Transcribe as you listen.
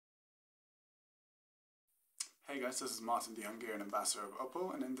Hey guys, this is Martin, the Hungarian ambassador of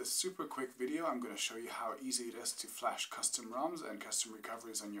OPPO, and in this super quick video I'm going to show you how easy it is to flash custom ROMs and custom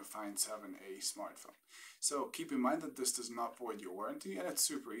recoveries on your Find 7a smartphone. So keep in mind that this does not void your warranty, and it's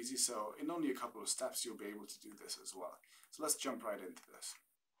super easy, so in only a couple of steps you'll be able to do this as well. So let's jump right into this.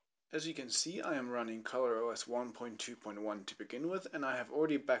 As you can see, I am running ColorOS 1.2.1 to begin with, and I have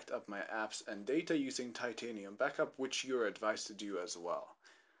already backed up my apps and data using Titanium Backup, which you're advised to do as well.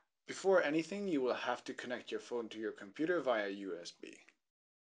 Before anything, you will have to connect your phone to your computer via USB.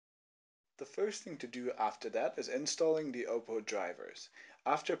 The first thing to do after that is installing the OPPO drivers.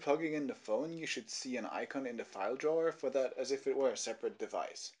 After plugging in the phone, you should see an icon in the file drawer for that as if it were a separate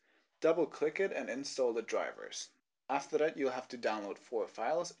device. Double click it and install the drivers. After that, you'll have to download 4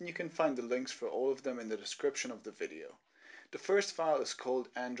 files, and you can find the links for all of them in the description of the video. The first file is called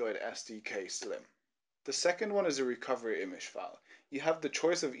Android SDK Slim. The second one is a recovery image file. You have the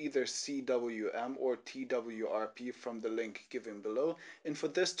choice of either CWM or TWRP from the link given below, and for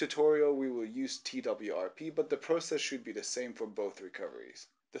this tutorial we will use TWRP, but the process should be the same for both recoveries.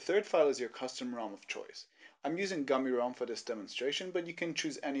 The third file is your custom ROM of choice. I'm using Gummy ROM for this demonstration, but you can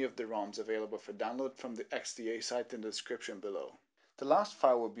choose any of the ROMs available for download from the XDA site in the description below. The last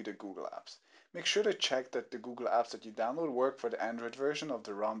file will be the Google Apps. Make sure to check that the Google Apps that you download work for the Android version of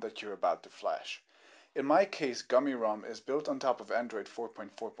the ROM that you're about to flash. In my case, Gummy ROM is built on top of Android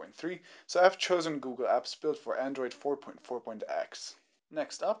 4.4.3, so I've chosen Google Apps built for Android 4.4.x.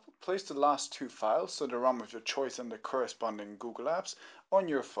 Next up, place the last 2 files, so the ROM of your choice and the corresponding Google Apps, on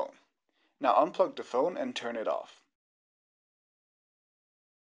your phone. Now unplug the phone and turn it off.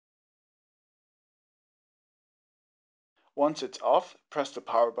 Once it's off, press the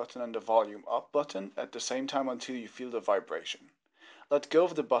power button and the volume up button at the same time until you feel the vibration. Let go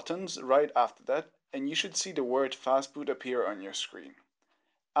of the buttons right after that, and you should see the word Fast Boot appear on your screen.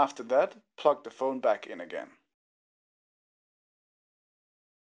 After that, plug the phone back in again.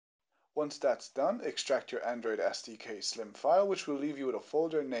 Once that's done, extract your Android SDK Slim file, which will leave you with a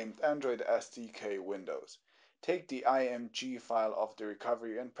folder named Android SDK Windows. Take the IMG file of the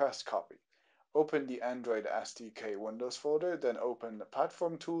recovery and press copy. Open the Android SDK Windows folder, then open the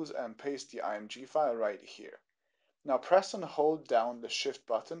Platform Tools and paste the IMG file right here. Now press and hold down the Shift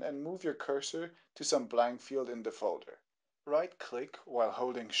button and move your cursor to some blank field in the folder. Right-click while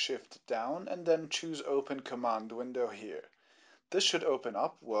holding Shift down and then choose Open Command Window here. This should open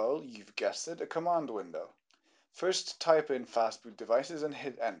up, well, you've guessed it, a command window. First type in Fastboot Devices and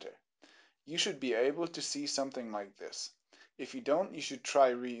hit Enter. You should be able to see something like this. If you don't, you should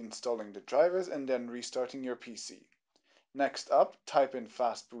try reinstalling the drivers and then restarting your PC. Next up, type in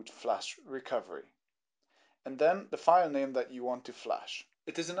Fastboot Flash Recovery, and then the file name that you want to flash.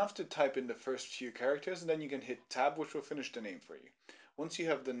 It is enough to type in the first few characters, and then you can hit Tab, which will finish the name for you. Once you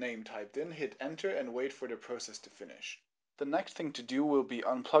have the name typed in, hit Enter and wait for the process to finish. The next thing to do will be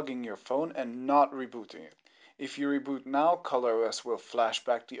unplugging your phone and not rebooting it. If you reboot now, ColorOS will flash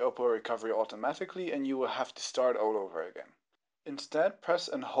back the OPPO recovery automatically and you will have to start all over again. Instead, press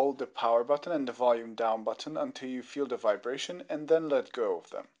and hold the power button and the volume down button until you feel the vibration and then let go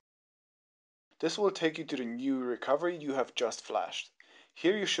of them. This will take you to the new recovery you have just flashed.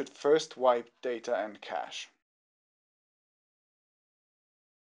 Here you should first wipe data and cache.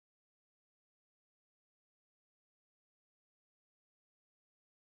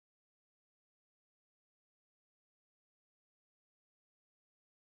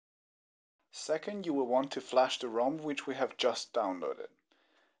 Second, you will want to flash the ROM which we have just downloaded.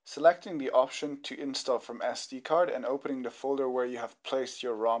 Selecting the option to install from SD card and opening the folder where you have placed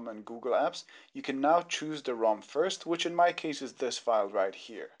your ROM and Google Apps, you can now choose the ROM first, which in my case is this file right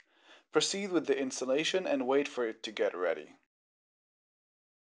here. Proceed with the installation and wait for it to get ready.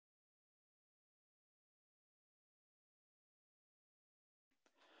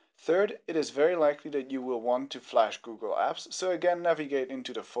 Third, it is very likely that you will want to flash Google Apps, so again navigate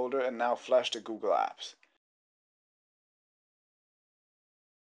into the folder and now flash the Google Apps.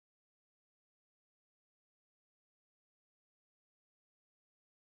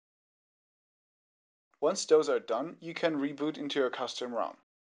 Once those are done, you can reboot into your custom ROM.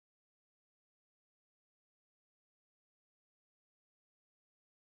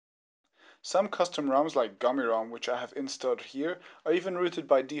 Some custom ROMs like Gummy ROM, which I have installed here, are even rooted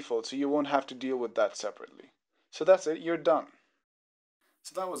by default, so you won't have to deal with that separately. So that's it, you're done.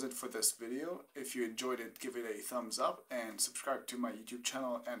 So that was it for this video. If you enjoyed it, give it a thumbs up and subscribe to my YouTube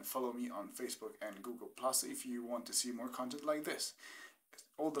channel and follow me on Facebook and Google Plus if you want to see more content like this.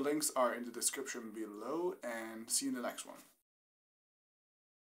 All the links are in the description below, and see you in the next one.